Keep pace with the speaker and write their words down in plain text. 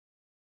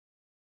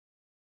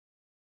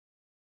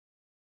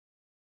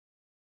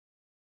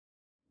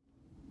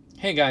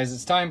Hey guys,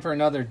 it's time for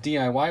another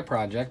DIY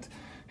project.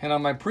 And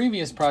on my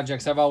previous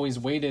projects, I've always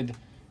waited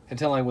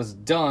until I was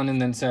done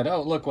and then said,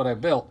 oh, look what I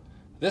built.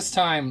 This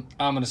time,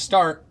 I'm going to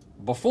start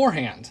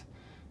beforehand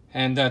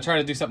and try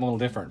to do something a little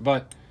different.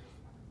 But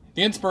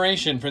the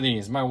inspiration for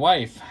these, my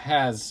wife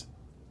has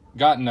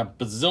gotten a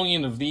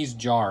bazillion of these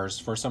jars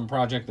for some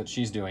project that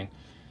she's doing.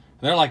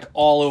 They're like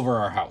all over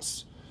our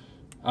house.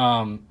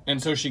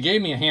 And so she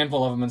gave me a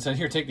handful of them and said,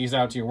 here, take these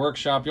out to your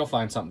workshop. You'll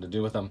find something to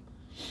do with them.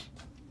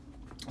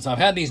 So I've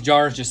had these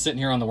jars just sitting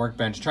here on the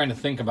workbench trying to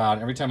think about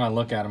it. Every time I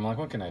look at them, I'm like,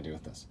 what can I do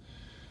with this?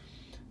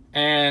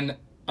 And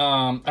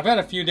I've had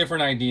a few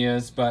different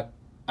ideas, but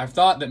I've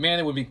thought that, man,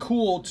 it would be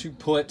cool to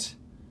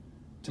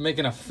make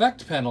an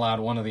effect pedal out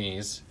of one of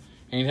these,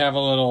 and you'd have a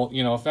little,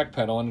 effect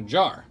pedal in a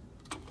jar.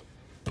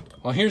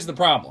 Well, here's the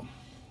problem.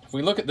 If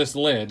we look at this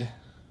lid,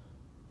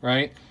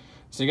 right?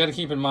 So you got to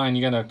keep in mind,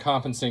 you got to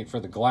compensate for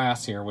the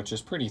glass here, which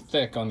is pretty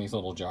thick on these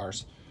little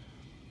jars.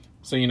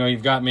 So,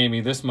 you've got maybe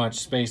this much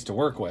space to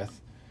work with.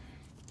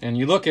 And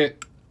you look at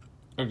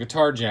a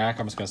guitar jack.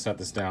 I'm just going to set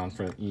this down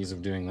for ease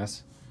of doing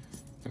this.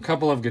 A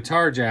couple of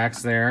guitar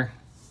jacks there.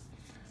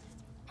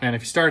 And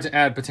if you start to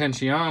add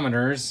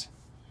potentiometers,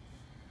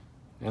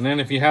 and then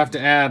if you have to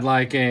add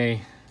like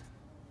a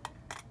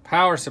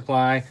power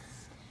supply,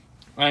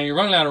 you're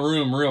running out of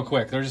room real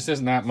quick. There just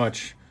isn't that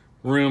much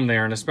room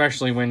there, and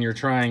especially when you're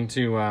trying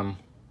to,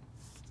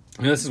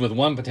 this is with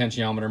one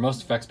potentiometer.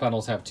 Most effects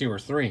pedals have 2 or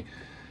 3.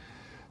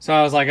 So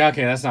I was like,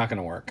 okay, that's not going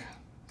to work.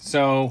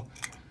 So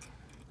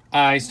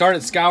I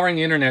started scouring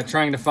the internet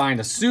trying to find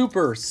a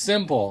super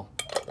simple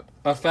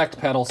effect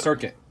pedal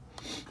circuit.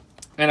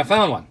 And I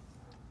found one.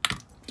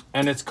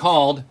 And it's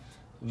called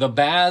the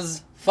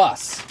Bazz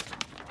Fuss.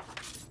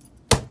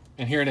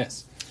 And here it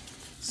is.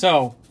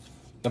 So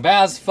the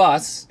Bazz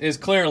Fuss is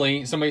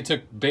clearly, somebody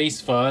took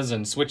bass fuzz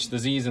and switched the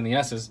Z's and the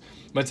S's.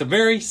 But it's a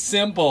very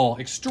simple,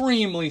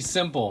 extremely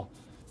simple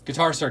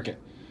guitar circuit.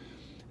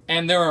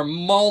 And there are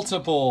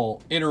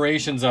multiple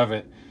iterations of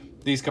it.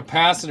 These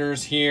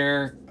capacitors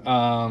here,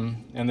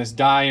 and this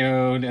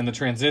diode and the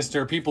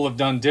transistor, people have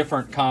done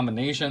different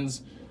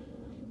combinations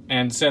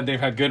and said they've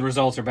had good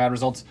results or bad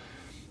results.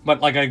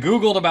 But like I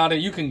Googled about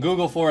it, you can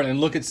Google for it and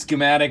look at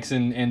schematics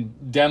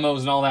and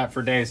demos and all that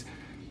for days.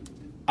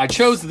 I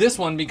chose this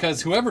one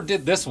because whoever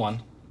did this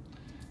one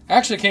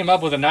actually came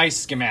up with a nice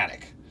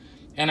schematic.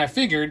 And I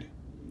figured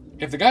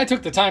if the guy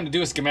took the time to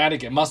do a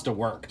schematic, it must have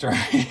worked,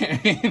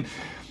 right?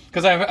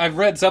 Because I've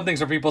read some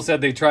things where people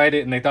said they tried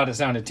it and they thought it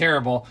sounded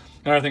terrible,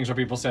 and other things where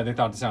people said they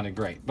thought it sounded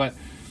great. But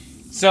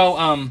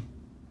so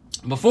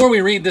before we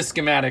read this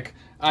schematic,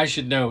 I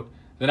should note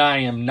that I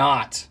am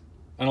not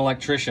an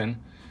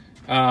electrician.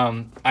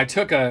 I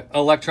took a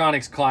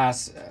electronics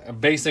class, a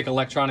basic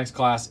electronics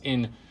class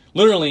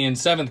literally in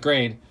 7th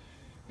grade,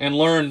 and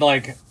learned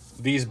like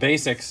these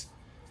basics,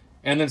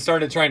 and then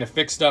started trying to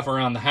fix stuff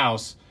around the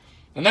house,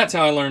 and that's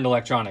how I learned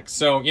electronics.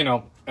 So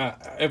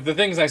if the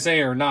things I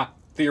say are not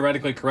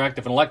theoretically correct,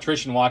 if an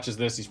electrician watches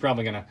this, he's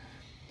probably gonna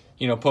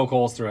poke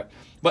holes through it.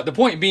 But the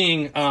point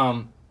being,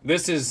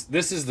 this is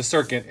the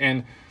circuit.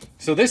 And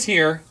so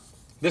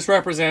this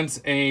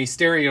represents a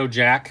stereo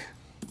jack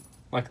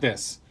like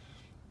this,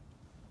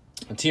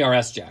 a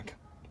TRS jack.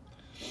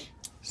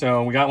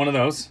 So we got one of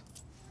those.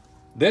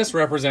 This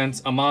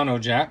represents a mono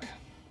jack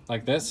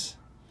like this.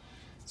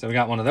 So we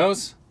got one of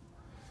those.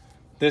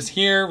 This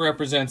here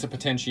represents a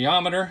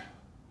potentiometer.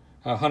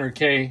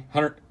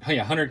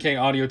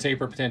 100K audio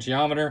taper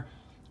potentiometer.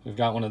 We've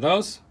got one of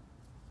those.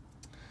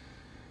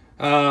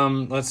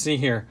 Let's see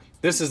here.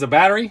 This is the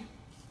battery.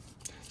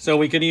 So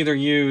we could either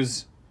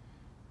use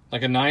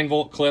like a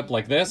 9-volt clip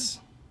like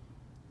this,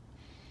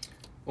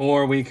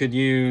 or we could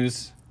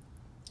use,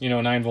 a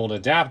 9-volt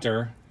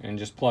adapter and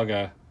just plug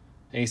a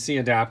AC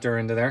adapter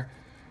into there.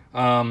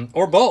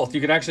 Or both.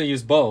 You could actually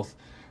use both.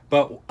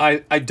 But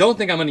I don't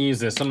think I'm going to use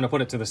this. So I'm going to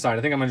put it to the side.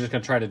 I think I'm just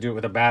going to try to do it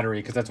with a battery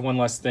because that's one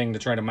less thing to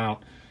try to mount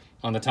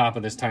on the top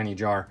of this tiny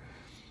jar.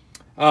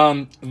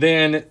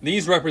 Then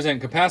these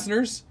represent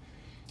capacitors.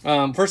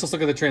 First, let's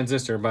look at the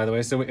transistor, by the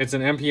way. So it's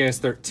an MPAS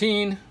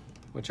 13,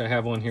 which I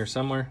have one here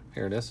somewhere.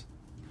 Here it is.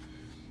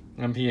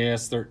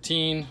 MPAS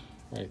 13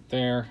 right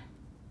there.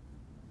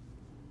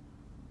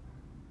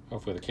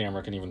 Hopefully the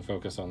camera can even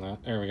focus on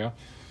that. There we go.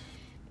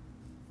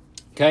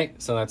 Okay,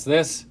 so that's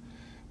this.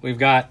 We've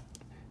got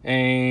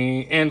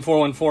a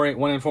N4148,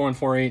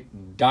 1N4148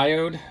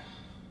 diode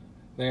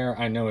there.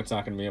 I know it's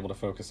not going to be able to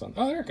focus on.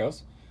 Oh, there it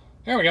goes.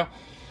 There we go.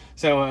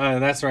 So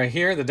that's right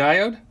here, the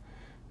diode.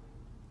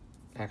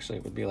 Actually,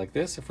 it would be like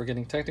this if we're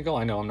getting technical.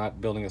 I know I'm not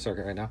building the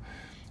circuit right now.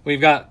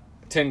 We've got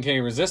 10K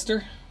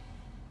resistor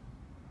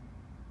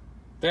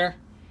there.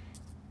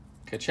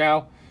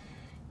 Ka-chow.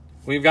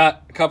 We've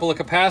got a couple of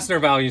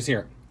capacitor values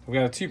here. We've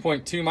got a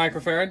 2.2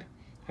 microfarad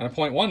and a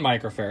 0.1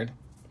 microfarad.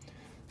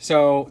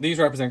 So these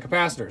represent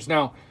capacitors.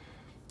 Now,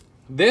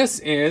 this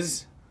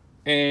is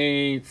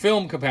a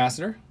film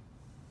capacitor.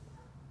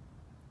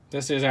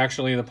 This is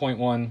actually the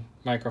 0.1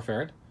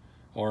 microfarad,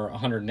 or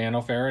 100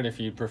 nanofarad if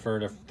you prefer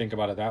to think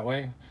about it that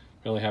way.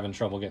 Really having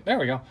trouble getting, there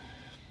we go.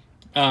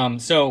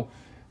 So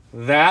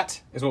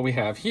That is what we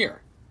have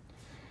here.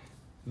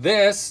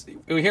 This,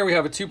 here we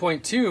have a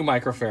 2.2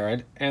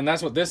 microfarad, and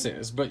that's what this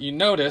is. But you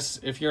notice,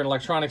 if you're an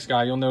electronics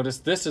guy, you'll notice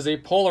this is a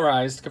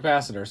polarized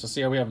capacitor. So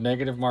see how we have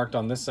negative marked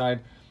on this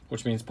side,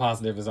 which means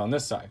positive is on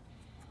this side.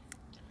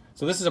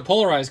 So this is a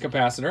polarized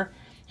capacitor,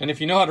 and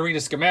if you know how to read a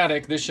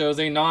schematic, this shows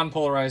a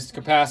non-polarized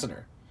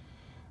capacitor.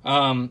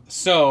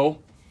 So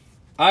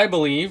I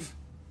believe,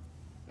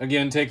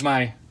 again, take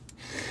my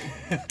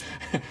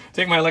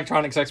take my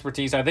electronics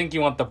expertise, I think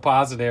you want the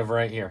positive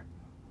right here.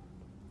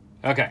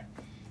 Okay.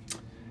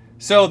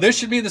 So this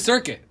should be the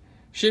circuit.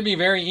 Should be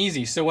very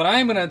easy. So what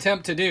I'm going to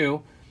attempt to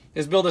do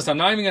is build this. I'm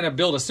not even going to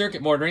build a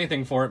circuit board or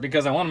anything for it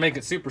because I want to make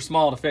it super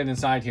small to fit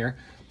inside here.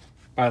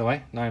 By the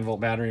way, 9-volt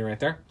battery right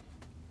there.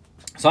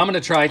 So I'm going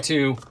to try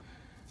to,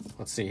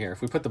 let's see here.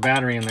 If we put the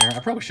battery in there, I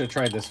probably should have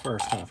tried this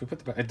first. Huh? If we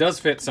put it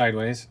does fit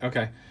sideways.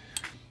 Okay.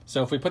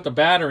 So if we put the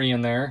battery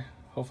in there,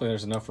 hopefully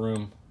there's enough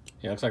room.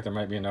 Yeah, looks like there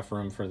might be enough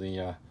room for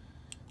the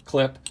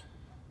clip.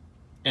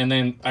 And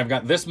then I've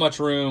got this much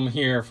room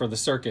here for the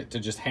circuit to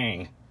just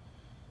hang.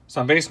 So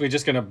I'm basically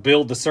just going to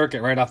build the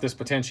circuit right off this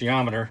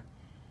potentiometer.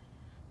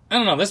 I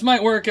don't know. This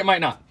might work. It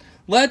might not.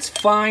 Let's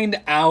find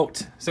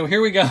out. So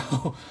here we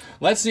go.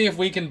 Let's see if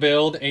we can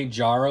build a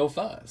Jar of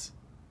Fuzz.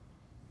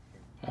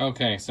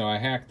 Okay, so I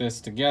hacked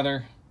this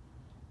together.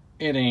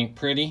 It ain't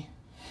pretty.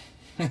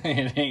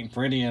 It ain't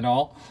pretty at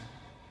all.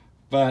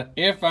 But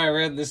if I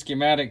read the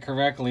schematic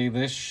correctly,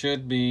 this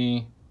should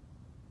be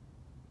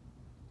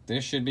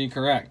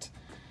correct.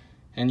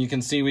 And you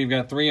can see we've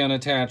got 3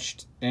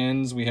 unattached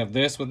ends. We have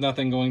this with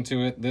nothing going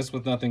to it, this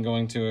with nothing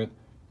going to it,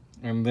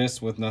 and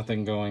this with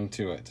nothing going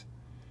to it.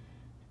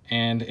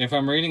 And if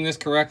I'm reading this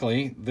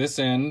correctly, this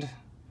end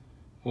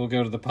will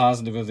go to the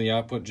positive of the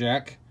output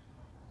jack.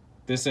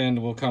 This end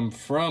will come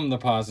from the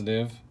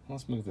positive.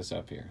 Let's move this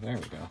up here. There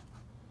we go.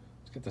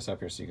 Let's get this up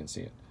here so you can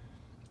see it.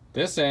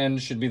 This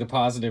end should be the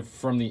positive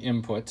from the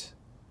input.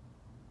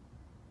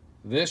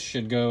 This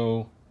should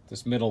go,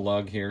 this middle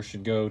lug here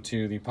should go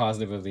to the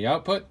positive of the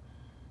output.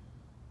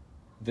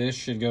 This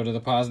should go to the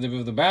positive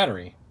of the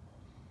battery.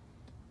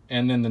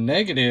 And then the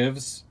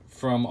negatives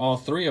from all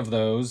 3 of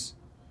those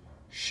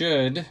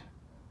should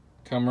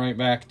come right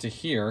back to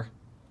here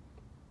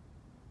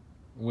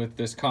with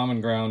this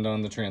common ground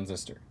on the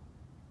transistor.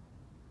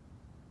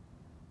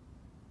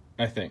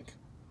 I think.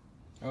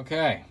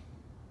 Okay.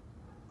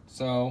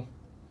 So,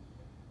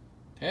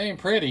 it ain't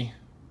pretty.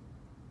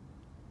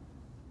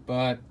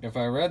 But if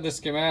I read the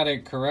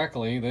schematic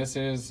correctly, this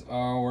is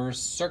our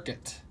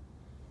circuit.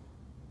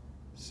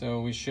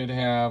 So we should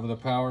have the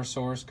power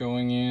source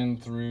going in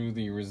through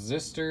the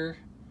resistor,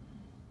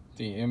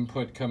 the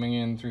input coming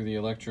in through the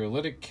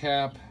electrolytic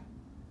cap,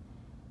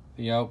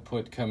 the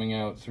output coming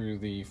out through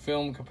the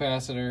film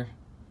capacitor,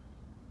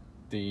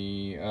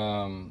 the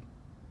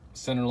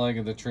center leg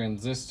of the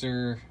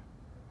transistor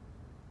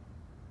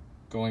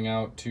going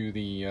out to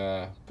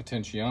the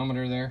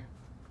potentiometer there.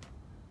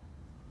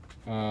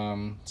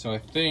 So I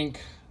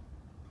think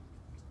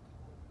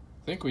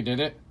we did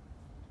it.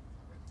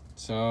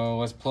 So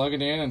let's plug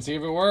it in and see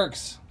if it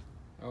works.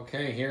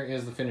 Okay, here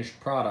is the finished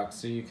product.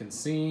 So you can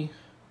see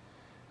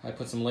I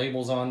put some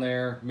labels on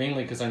there,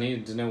 mainly because I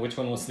needed to know which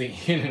one was the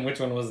in and which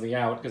one was the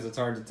out, because it's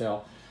hard to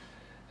tell.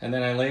 And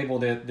then I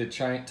labeled it the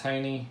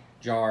tiny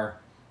Jar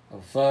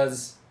of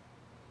Fuzz.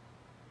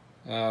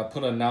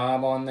 Put a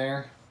knob on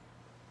there.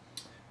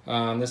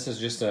 This is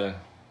just a,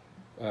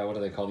 what do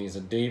they call these?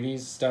 A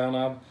Davies style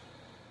knob.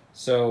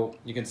 So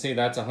you can see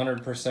that's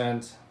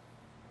 100%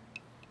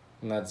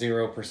 and that's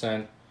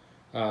 0%.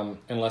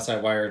 Unless I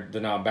wired the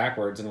knob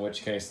backwards, in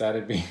which case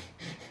that'd be,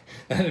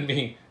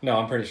 no,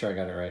 I'm pretty sure I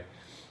got it right.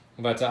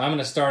 But I'm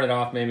gonna start it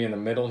off maybe in the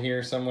middle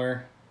here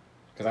somewhere,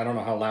 because I don't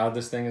know how loud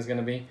this thing is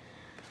gonna be.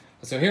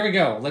 So here we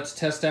go. Let's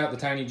test out the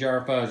tiny Jar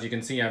of Fuzz. You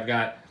can see I've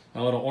got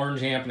a little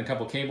orange amp and a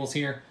couple cables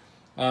here.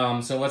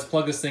 So let's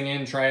plug this thing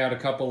in, try out a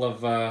couple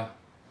of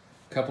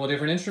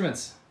different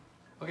instruments.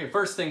 Okay,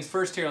 first things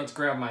first here, let's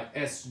grab my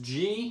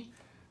SG.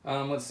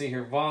 Let's see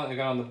here, I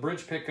got on the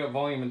bridge pickup,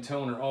 volume and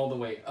tone are all the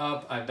way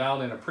up. I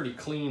dialed in a pretty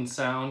clean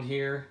sound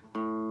here. So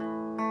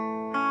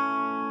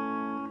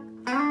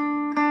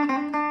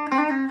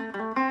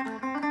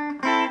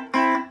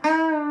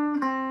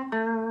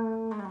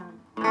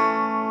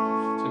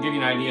to give you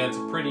an idea, it's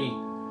a pretty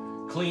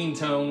clean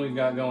tone we've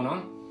got going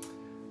on.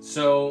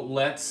 So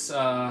let's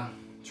try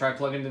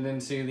plugging it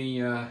into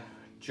the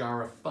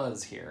Jar of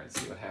Fuzz here and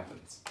see what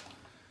happens.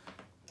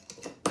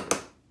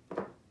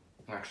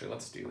 Actually,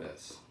 let's do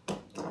this.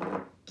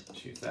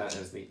 Choose that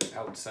as the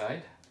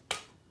outside.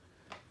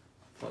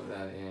 Plug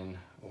that in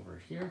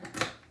over here.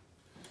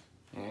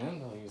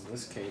 And I'll use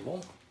this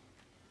cable.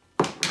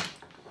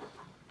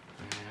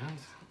 And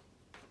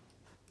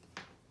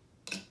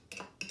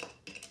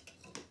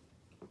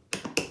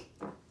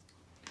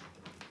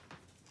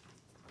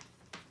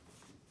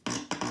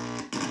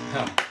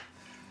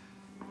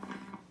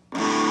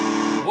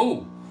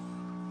whoa!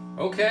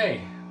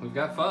 Okay, we've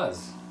got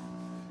fuzz.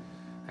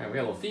 All right, we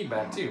got a little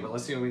feedback too, but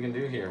let's see what we can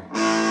do here.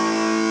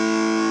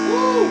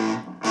 Woo!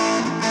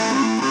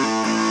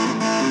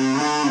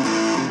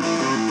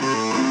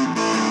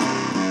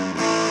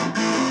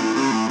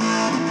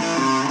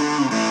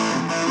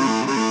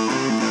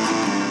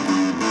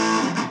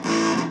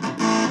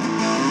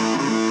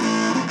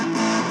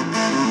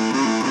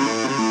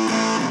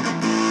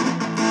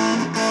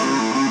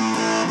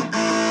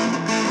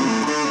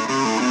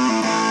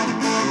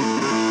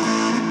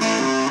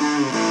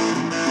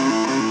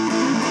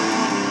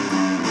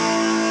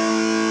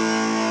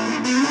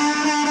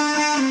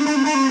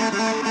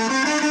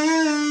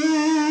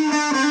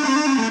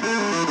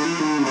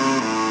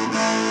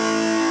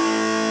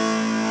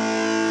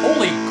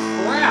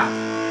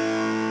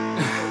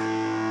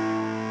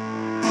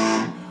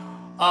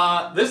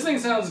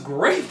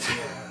 great.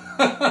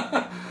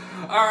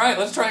 All right,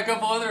 let's try a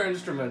couple other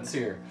instruments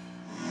here.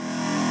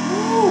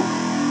 Woo.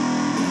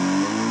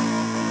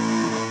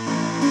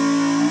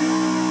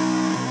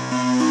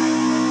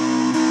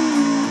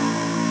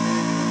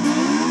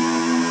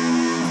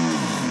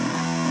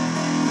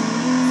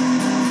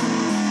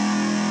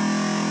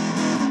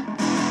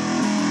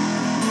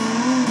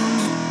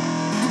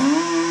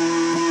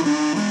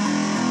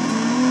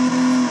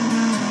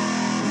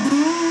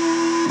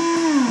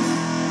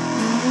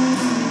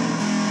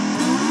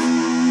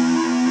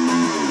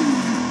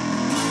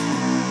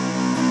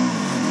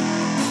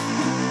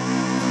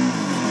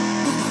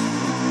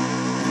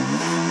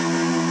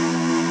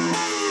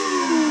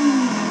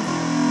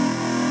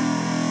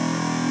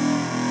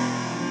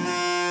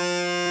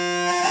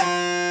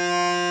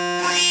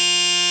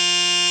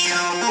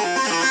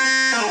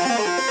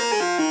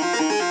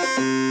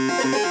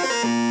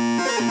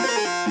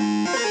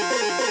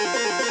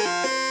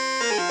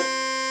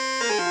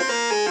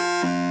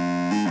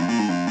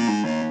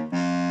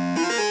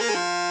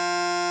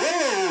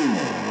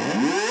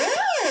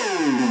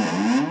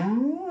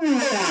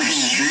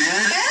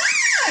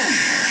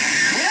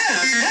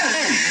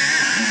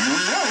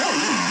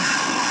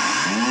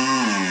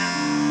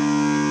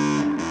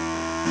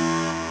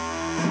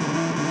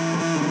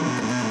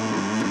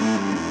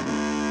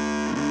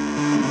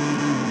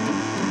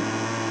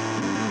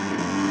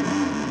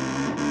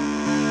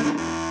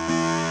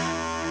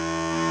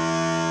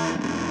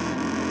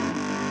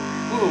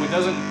 Ooh, it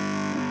doesn't,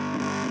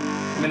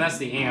 I mean, that's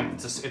the amp.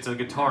 It's a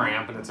guitar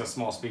amp and it's a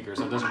small speaker,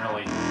 so it doesn't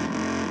really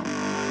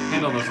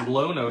handle those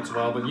low notes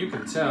well, but you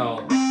can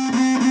tell